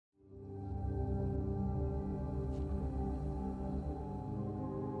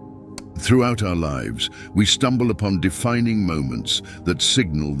Throughout our lives, we stumble upon defining moments that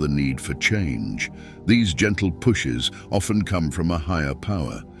signal the need for change. These gentle pushes often come from a higher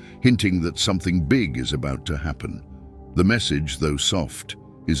power, hinting that something big is about to happen. The message, though soft,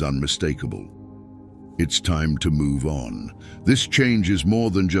 is unmistakable. It's time to move on. This change is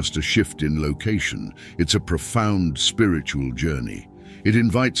more than just a shift in location. It's a profound spiritual journey. It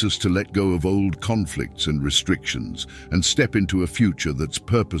invites us to let go of old conflicts and restrictions and step into a future that's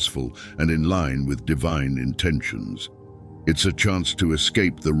purposeful and in line with divine intentions. It's a chance to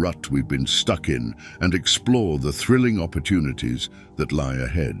escape the rut we've been stuck in and explore the thrilling opportunities that lie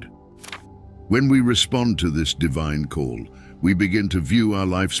ahead. When we respond to this divine call, we begin to view our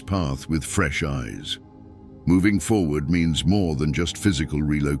life's path with fresh eyes. Moving forward means more than just physical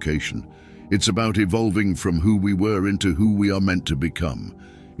relocation. It's about evolving from who we were into who we are meant to become.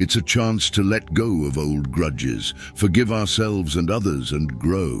 It's a chance to let go of old grudges, forgive ourselves and others, and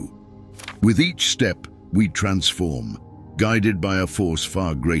grow. With each step, we transform, guided by a force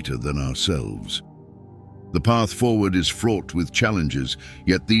far greater than ourselves. The path forward is fraught with challenges,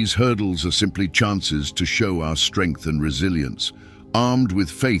 yet these hurdles are simply chances to show our strength and resilience. Armed with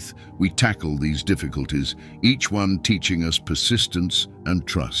faith, we tackle these difficulties, each one teaching us persistence and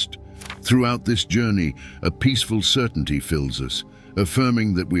trust. Throughout this journey, a peaceful certainty fills us,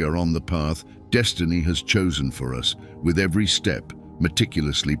 affirming that we are on the path destiny has chosen for us, with every step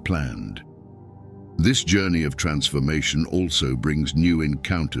meticulously planned. This journey of transformation also brings new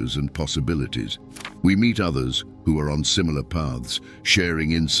encounters and possibilities. We meet others who are on similar paths,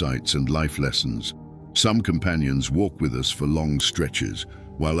 sharing insights and life lessons. Some companions walk with us for long stretches,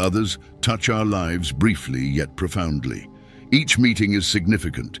 while others touch our lives briefly yet profoundly. Each meeting is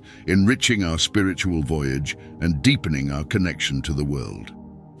significant, enriching our spiritual voyage and deepening our connection to the world.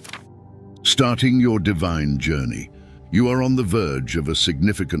 Starting your divine journey, you are on the verge of a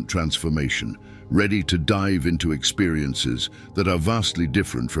significant transformation, ready to dive into experiences that are vastly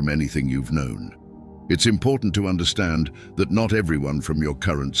different from anything you've known. It's important to understand that not everyone from your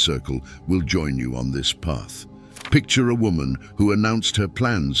current circle will join you on this path. Picture a woman who announced her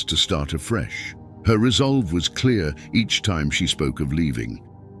plans to start afresh. Her resolve was clear each time she spoke of leaving.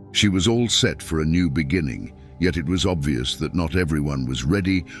 She was all set for a new beginning, yet it was obvious that not everyone was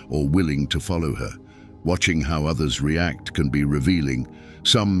ready or willing to follow her. Watching how others react can be revealing.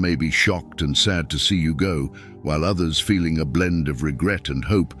 Some may be shocked and sad to see you go, while others, feeling a blend of regret and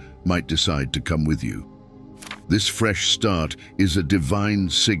hope, might decide to come with you. This fresh start is a divine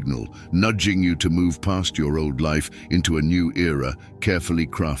signal, nudging you to move past your old life into a new era, carefully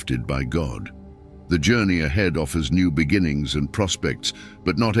crafted by God. The journey ahead offers new beginnings and prospects,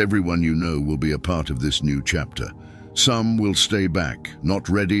 but not everyone you know will be a part of this new chapter. Some will stay back, not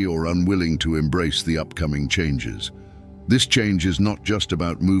ready or unwilling to embrace the upcoming changes. This change is not just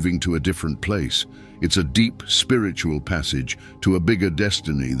about moving to a different place. It's a deep spiritual passage to a bigger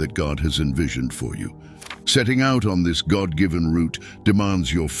destiny that God has envisioned for you. Setting out on this God-given route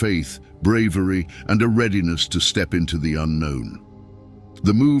demands your faith, bravery, and a readiness to step into the unknown.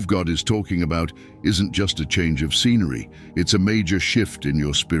 The move God is talking about isn't just a change of scenery, it's a major shift in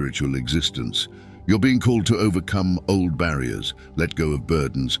your spiritual existence. You're being called to overcome old barriers, let go of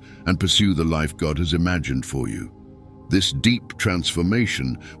burdens, and pursue the life God has imagined for you. This deep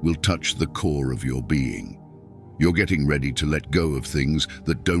transformation will touch the core of your being. You're getting ready to let go of things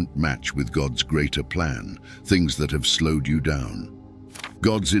that don't match with God's greater plan, things that have slowed you down.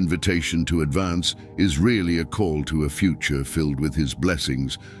 God's invitation to advance is really a call to a future filled with His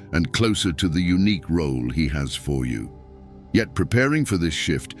blessings and closer to the unique role He has for you. Yet preparing for this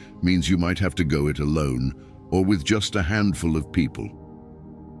shift means you might have to go it alone or with just a handful of people.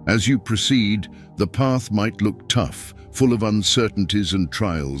 As you proceed, the path might look tough, full of uncertainties and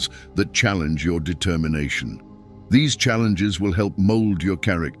trials that challenge your determination. These challenges will help mold your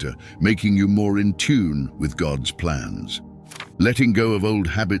character, making you more in tune with God's plans. Letting go of old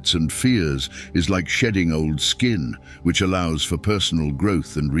habits and fears is like shedding old skin, which allows for personal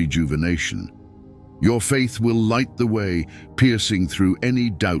growth and rejuvenation. Your faith will light the way, piercing through any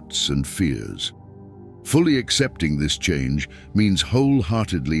doubts and fears. Fully accepting this change means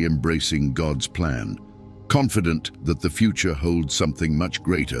wholeheartedly embracing God's plan, confident that the future holds something much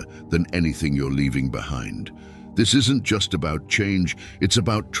greater than anything you're leaving behind. This isn't just about change, it's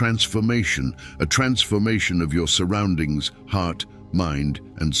about transformation, a transformation of your surroundings, heart, mind,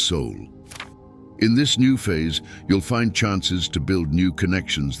 and soul. In this new phase, you'll find chances to build new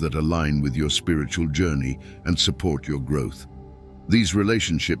connections that align with your spiritual journey and support your growth. These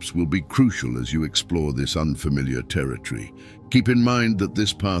relationships will be crucial as you explore this unfamiliar territory. Keep in mind that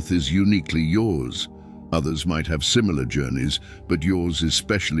this path is uniquely yours. Others might have similar journeys, but yours is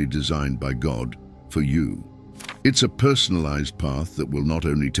specially designed by God for you. It's a personalized path that will not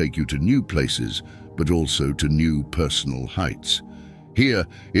only take you to new places, but also to new personal heights. Here,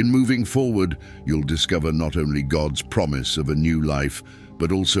 in moving forward, you'll discover not only God's promise of a new life,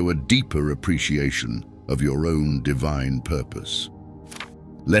 but also a deeper appreciation of your own divine purpose.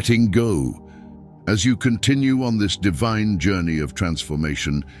 Letting go. As you continue on this divine journey of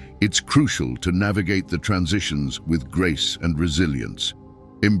transformation, it's crucial to navigate the transitions with grace and resilience.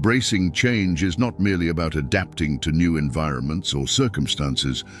 Embracing change is not merely about adapting to new environments or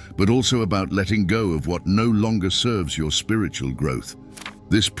circumstances, but also about letting go of what no longer serves your spiritual growth.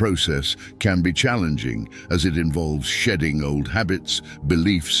 This process can be challenging as it involves shedding old habits,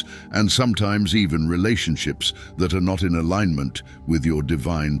 beliefs, and sometimes even relationships that are not in alignment with your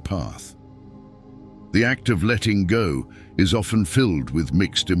divine path. The act of letting go is often filled with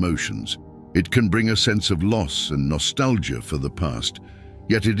mixed emotions. It can bring a sense of loss and nostalgia for the past,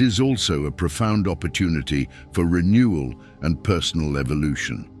 yet it is also a profound opportunity for renewal and personal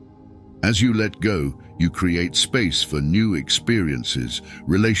evolution. As you let go, you create space for new experiences,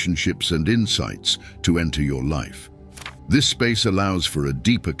 relationships, and insights to enter your life. This space allows for a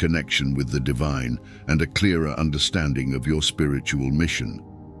deeper connection with the divine and a clearer understanding of your spiritual mission.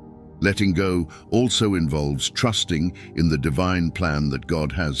 Letting go also involves trusting in the divine plan that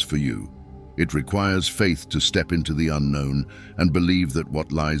God has for you. It requires faith to step into the unknown and believe that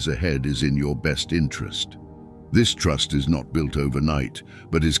what lies ahead is in your best interest. This trust is not built overnight,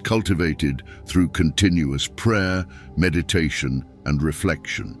 but is cultivated through continuous prayer, meditation, and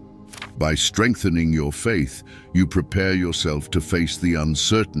reflection. By strengthening your faith, you prepare yourself to face the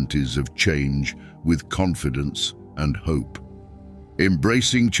uncertainties of change with confidence and hope.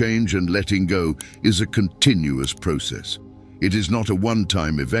 Embracing change and letting go is a continuous process. It is not a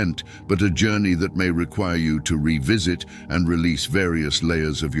one-time event, but a journey that may require you to revisit and release various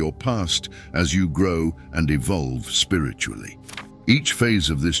layers of your past as you grow and evolve spiritually. Each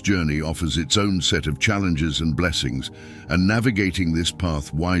phase of this journey offers its own set of challenges and blessings, and navigating this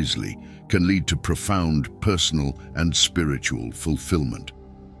path wisely can lead to profound personal and spiritual fulfillment.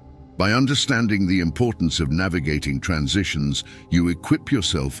 By understanding the importance of navigating transitions, you equip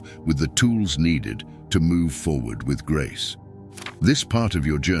yourself with the tools needed to move forward with grace. This part of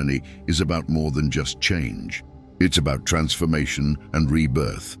your journey is about more than just change. It's about transformation and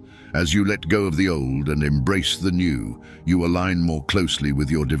rebirth. As you let go of the old and embrace the new, you align more closely with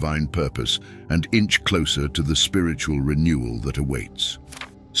your divine purpose and inch closer to the spiritual renewal that awaits.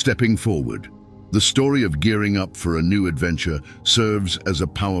 Stepping forward, the story of gearing up for a new adventure serves as a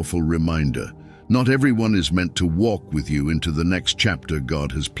powerful reminder. Not everyone is meant to walk with you into the next chapter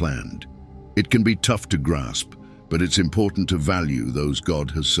God has planned. It can be tough to grasp, but it's important to value those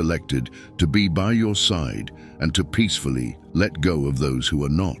God has selected to be by your side and to peacefully let go of those who are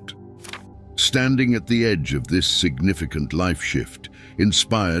not. Standing at the edge of this significant life shift,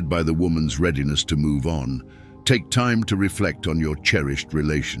 inspired by the woman's readiness to move on, take time to reflect on your cherished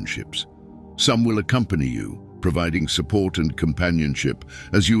relationships. Some will accompany you, providing support and companionship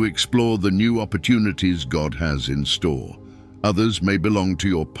as you explore the new opportunities God has in store. Others may belong to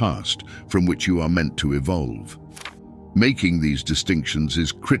your past, from which you are meant to evolve. Making these distinctions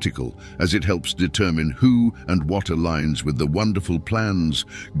is critical as it helps determine who and what aligns with the wonderful plans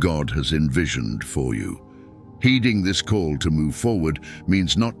God has envisioned for you. Heeding this call to move forward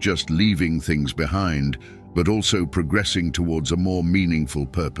means not just leaving things behind, but also progressing towards a more meaningful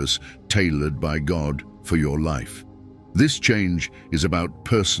purpose tailored by God for your life. This change is about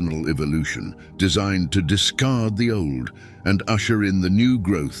personal evolution, designed to discard the old and usher in the new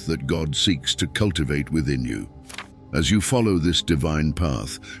growth that God seeks to cultivate within you. As you follow this divine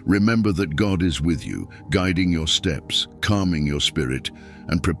path, remember that God is with you, guiding your steps, calming your spirit,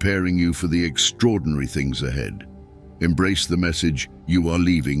 and preparing you for the extraordinary things ahead. Embrace the message, you are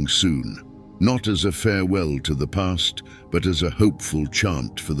leaving soon, not as a farewell to the past, but as a hopeful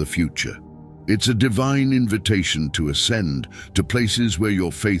chant for the future. It's a divine invitation to ascend to places where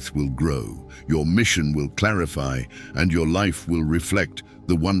your faith will grow, your mission will clarify, and your life will reflect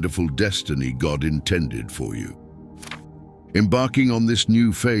the wonderful destiny God intended for you. Embarking on this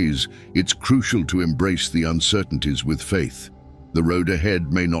new phase, it's crucial to embrace the uncertainties with faith. The road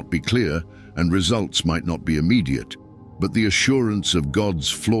ahead may not be clear, and results might not be immediate, but the assurance of God's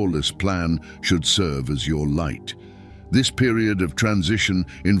flawless plan should serve as your light. This period of transition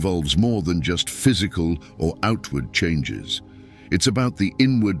involves more than just physical or outward changes. It's about the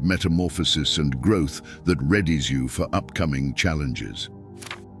inward metamorphosis and growth that readies you for upcoming challenges.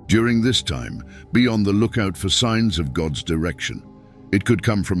 During this time, be on the lookout for signs of God's direction. It could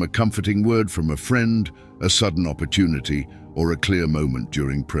come from a comforting word from a friend, a sudden opportunity, or a clear moment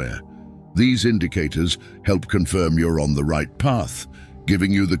during prayer. These indicators help confirm you're on the right path,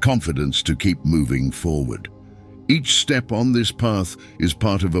 giving you the confidence to keep moving forward. Each step on this path is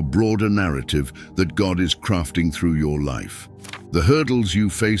part of a broader narrative that God is crafting through your life. The hurdles you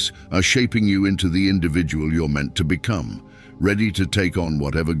face are shaping you into the individual you're meant to become, ready to take on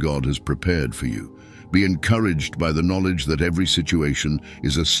whatever God has prepared for you. Be encouraged by the knowledge that every situation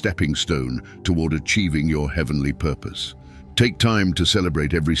is a stepping stone toward achieving your heavenly purpose. Take time to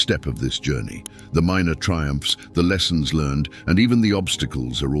celebrate every step of this journey. The minor triumphs, the lessons learned, and even the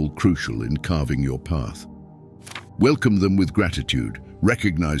obstacles are all crucial in carving your path. Welcome them with gratitude,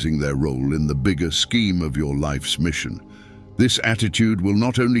 recognizing their role in the bigger scheme of your life's mission. This attitude will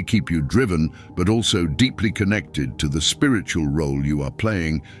not only keep you driven, but also deeply connected to the spiritual role you are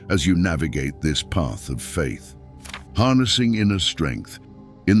playing as you navigate this path of faith. Harnessing inner strength.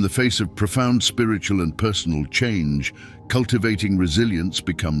 In the face of profound spiritual and personal change, cultivating resilience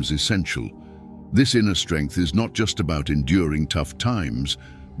becomes essential. This inner strength is not just about enduring tough times,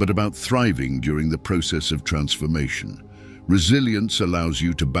 but about thriving during the process of transformation. Resilience allows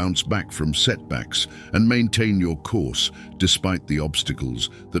you to bounce back from setbacks and maintain your course despite the obstacles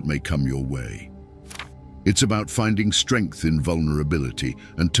that may come your way. It's about finding strength in vulnerability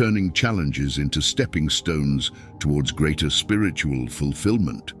and turning challenges into stepping stones towards greater spiritual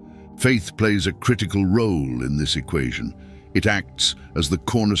fulfillment. Faith plays a critical role in this equation. It acts as the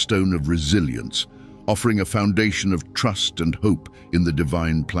cornerstone of resilience, offering a foundation of trust and hope in the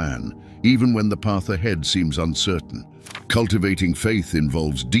divine plan, even when the path ahead seems uncertain. Cultivating faith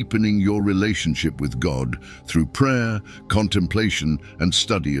involves deepening your relationship with God through prayer, contemplation, and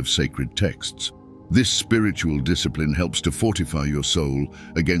study of sacred texts. This spiritual discipline helps to fortify your soul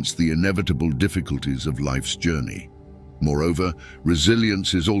against the inevitable difficulties of life's journey. Moreover,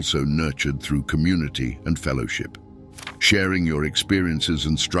 resilience is also nurtured through community and fellowship. Sharing your experiences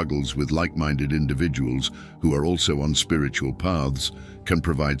and struggles with like-minded individuals who are also on spiritual paths can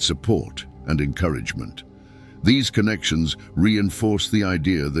provide support and encouragement. These connections reinforce the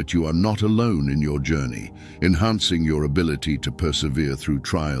idea that you are not alone in your journey, enhancing your ability to persevere through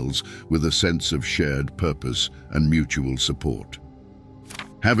trials with a sense of shared purpose and mutual support.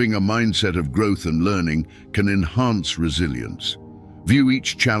 Having a mindset of growth and learning can enhance resilience. View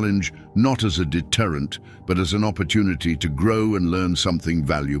each challenge not as a deterrent, but as an opportunity to grow and learn something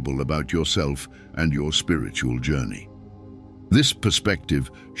valuable about yourself and your spiritual journey. This perspective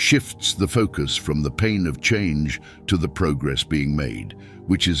shifts the focus from the pain of change to the progress being made,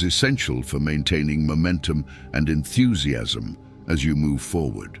 which is essential for maintaining momentum and enthusiasm as you move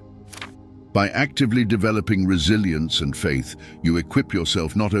forward. By actively developing resilience and faith, you equip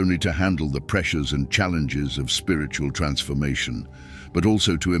yourself not only to handle the pressures and challenges of spiritual transformation, but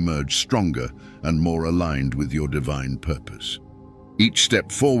also to emerge stronger and more aligned with your divine purpose. Each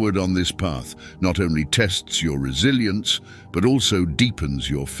step forward on this path not only tests your resilience, but also deepens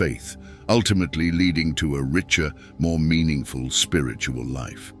your faith, ultimately leading to a richer, more meaningful spiritual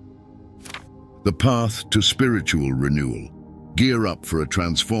life. The path to spiritual renewal. Gear up for a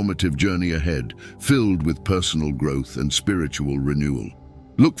transformative journey ahead, filled with personal growth and spiritual renewal.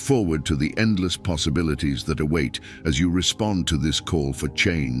 Look forward to the endless possibilities that await as you respond to this call for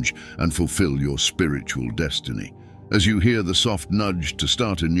change and fulfill your spiritual destiny. As you hear the soft nudge to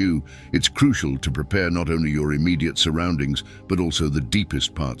start anew, it's crucial to prepare not only your immediate surroundings, but also the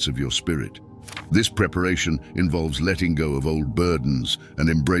deepest parts of your spirit. This preparation involves letting go of old burdens and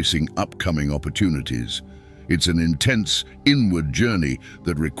embracing upcoming opportunities. It's an intense, inward journey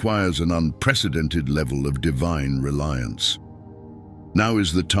that requires an unprecedented level of divine reliance. Now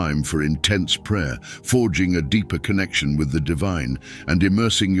is the time for intense prayer, forging a deeper connection with the divine and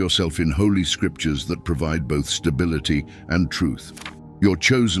immersing yourself in holy scriptures that provide both stability and truth. Your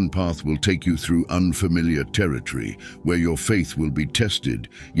chosen path will take you through unfamiliar territory, where your faith will be tested,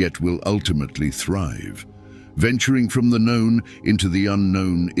 yet will ultimately thrive. Venturing from the known into the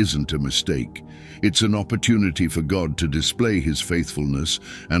unknown isn't a mistake. It's an opportunity for God to display His faithfulness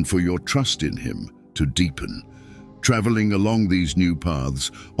and for your trust in Him to deepen. Traveling along these new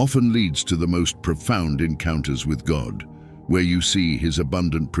paths often leads to the most profound encounters with God, where you see His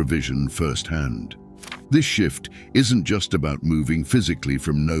abundant provision firsthand. This shift isn't just about moving physically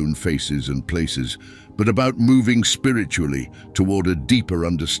from known faces and places, but about moving spiritually toward a deeper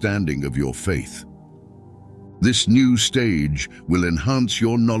understanding of your faith. This new stage will enhance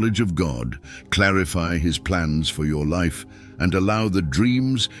your knowledge of God, clarify His plans for your life, and allow the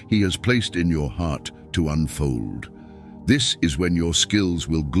dreams He has placed in your heart to unfold. This is when your skills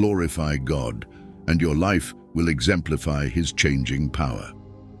will glorify God and your life will exemplify his changing power.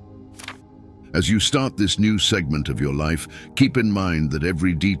 As you start this new segment of your life, keep in mind that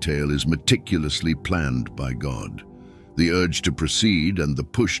every detail is meticulously planned by God. The urge to proceed and the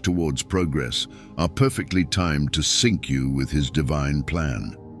push towards progress are perfectly timed to sync you with his divine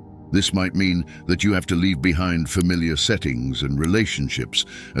plan. This might mean that you have to leave behind familiar settings and relationships,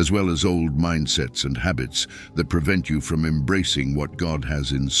 as well as old mindsets and habits that prevent you from embracing what God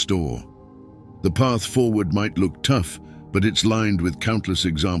has in store. The path forward might look tough, but it's lined with countless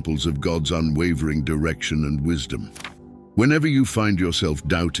examples of God's unwavering direction and wisdom. Whenever you find yourself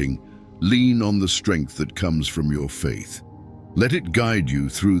doubting, lean on the strength that comes from your faith. Let it guide you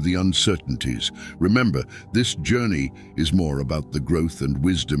through the uncertainties. Remember, this journey is more about the growth and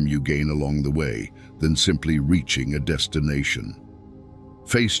wisdom you gain along the way than simply reaching a destination.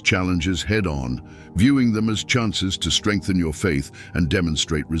 Face challenges head-on, viewing them as chances to strengthen your faith and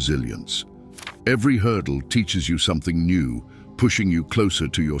demonstrate resilience. Every hurdle teaches you something new, pushing you closer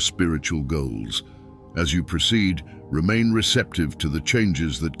to your spiritual goals. As you proceed, remain receptive to the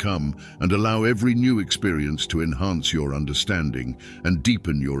changes that come and allow every new experience to enhance your understanding and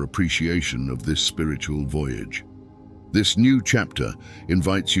deepen your appreciation of this spiritual voyage. This new chapter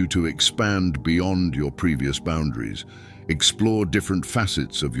invites you to expand beyond your previous boundaries, explore different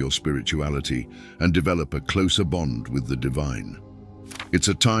facets of your spirituality, and develop a closer bond with the divine. It's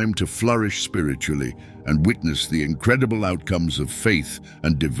a time to flourish spiritually and witness the incredible outcomes of faith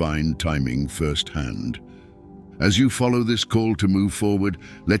and divine timing firsthand. As you follow this call to move forward,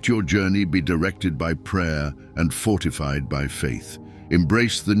 let your journey be directed by prayer and fortified by faith.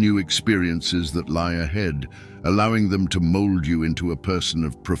 Embrace the new experiences that lie ahead, allowing them to mold you into a person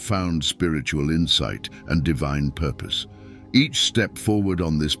of profound spiritual insight and divine purpose. Each step forward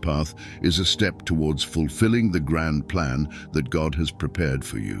on this path is a step towards fulfilling the grand plan that God has prepared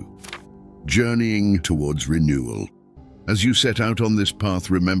for you. Journeying towards renewal. As you set out on this path,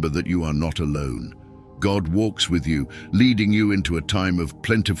 remember that you are not alone. God walks with you, leading you into a time of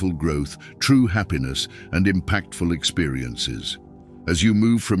plentiful growth, true happiness, and impactful experiences. As you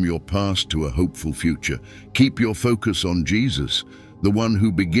move from your past to a hopeful future, keep your focus on Jesus, the one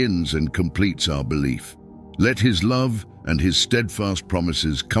who begins and completes our belief. Let his love and his steadfast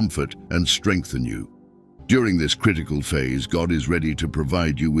promises comfort and strengthen you. During this critical phase, God is ready to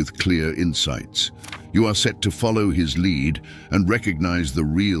provide you with clear insights. You are set to follow his lead and recognize the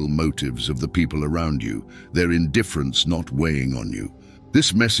real motives of the people around you, their indifference not weighing on you.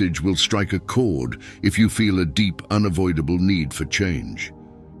 This message will strike a chord if you feel a deep, unavoidable need for change.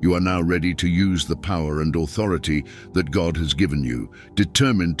 You are now ready to use the power and authority that God has given you,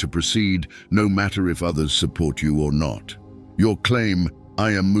 determined to proceed no matter if others support you or not. Your claim,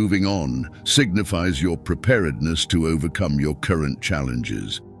 "I am moving on," signifies your preparedness to overcome your current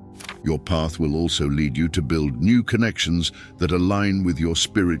challenges. Your path will also lead you to build new connections that align with your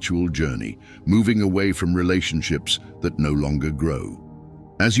spiritual journey, moving away from relationships that no longer grow.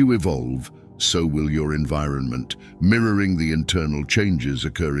 As you evolve, so will your environment, mirroring the internal changes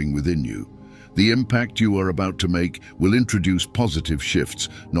occurring within you. The impact you are about to make will introduce positive shifts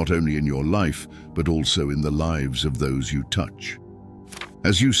not only in your life, but also in the lives of those you touch.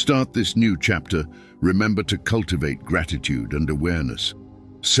 As you start this new chapter, remember to cultivate gratitude and awareness.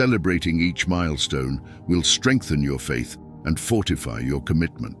 Celebrating each milestone will strengthen your faith and fortify your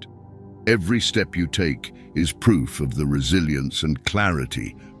commitment. Every step you take is proof of the resilience and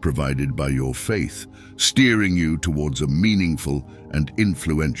clarity provided by your faith, steering you towards a meaningful and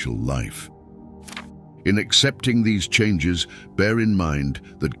influential life. In accepting these changes, bear in mind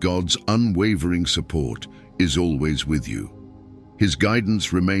that God's unwavering support is always with you. His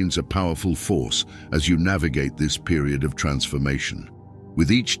guidance remains a powerful force as you navigate this period of transformation.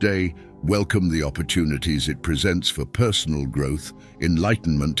 With each day, welcome the opportunities it presents for personal growth,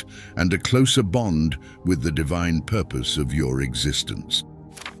 enlightenment, and a closer bond with the divine purpose of your existence.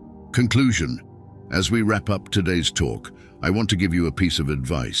 Conclusion. As we wrap up today's talk, I want to give you a piece of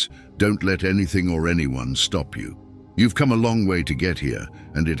advice. Don't let anything or anyone stop you. You've come a long way to get here,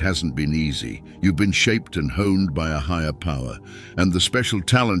 and it hasn't been easy. You've been shaped and honed by a higher power, and the special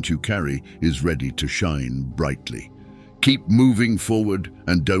talent you carry is ready to shine brightly. Keep moving forward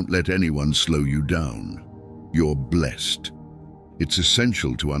and don't let anyone slow you down. You're blessed. It's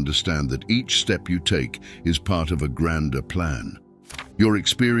essential to understand that each step you take is part of a grander plan. Your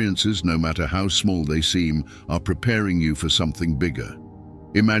experiences, no matter how small they seem, are preparing you for something bigger.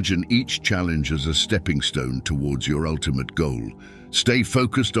 Imagine each challenge as a stepping stone towards your ultimate goal. Stay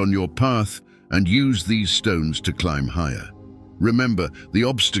focused on your path and use these stones to climb higher. Remember, the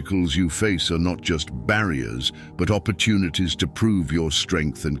obstacles you face are not just barriers, but opportunities to prove your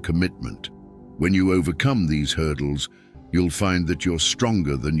strength and commitment. When you overcome these hurdles, you'll find that you're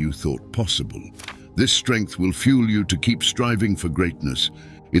stronger than you thought possible. This strength will fuel you to keep striving for greatness.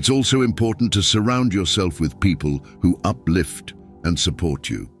 It's also important to surround yourself with people who uplift and support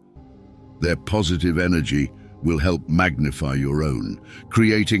you. Their positive energy will help magnify your own,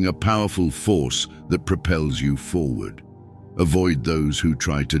 creating a powerful force that propels you forward. Avoid those who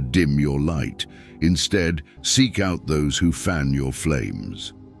try to dim your light. Instead, seek out those who fan your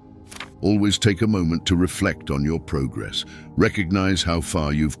flames. Always take a moment to reflect on your progress. Recognize how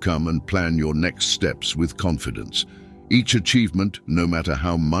far you've come and plan your next steps with confidence. Each achievement, no matter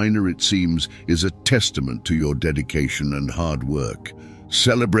how minor it seems, is a testament to your dedication and hard work.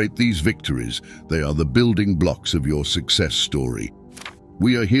 Celebrate these victories. They are the building blocks of your success story.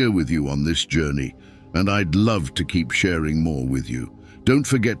 We are here with you on this journey, and I'd love to keep sharing more with you. Don't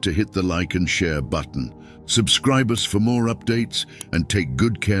forget to hit the like and share button. Subscribe us for more updates, and take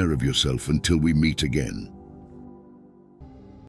good care of yourself until we meet again.